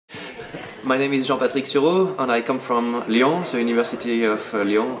My name is Jean-Patrick Suraud and I come from Lyon, the University of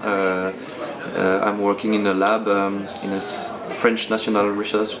Lyon. I'm working in a lab in a French National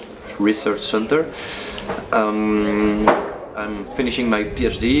Research Center. I'm finishing my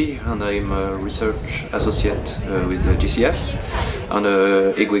PhD and I'm a research associate with the GCF and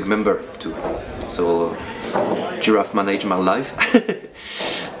a EGWIG member too. So Giraffe manage my life.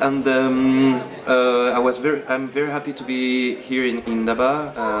 And I'm very happy to be here in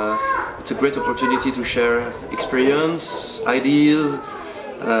Indaba. It's a great opportunity to share experience, ideas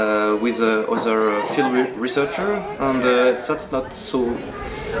with other field researchers, and that's not so.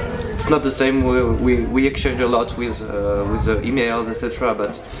 It's not the same. We exchange a lot with emails, etc.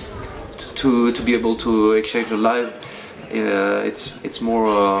 But to be able to exchange live, it's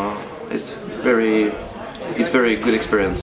very good experience.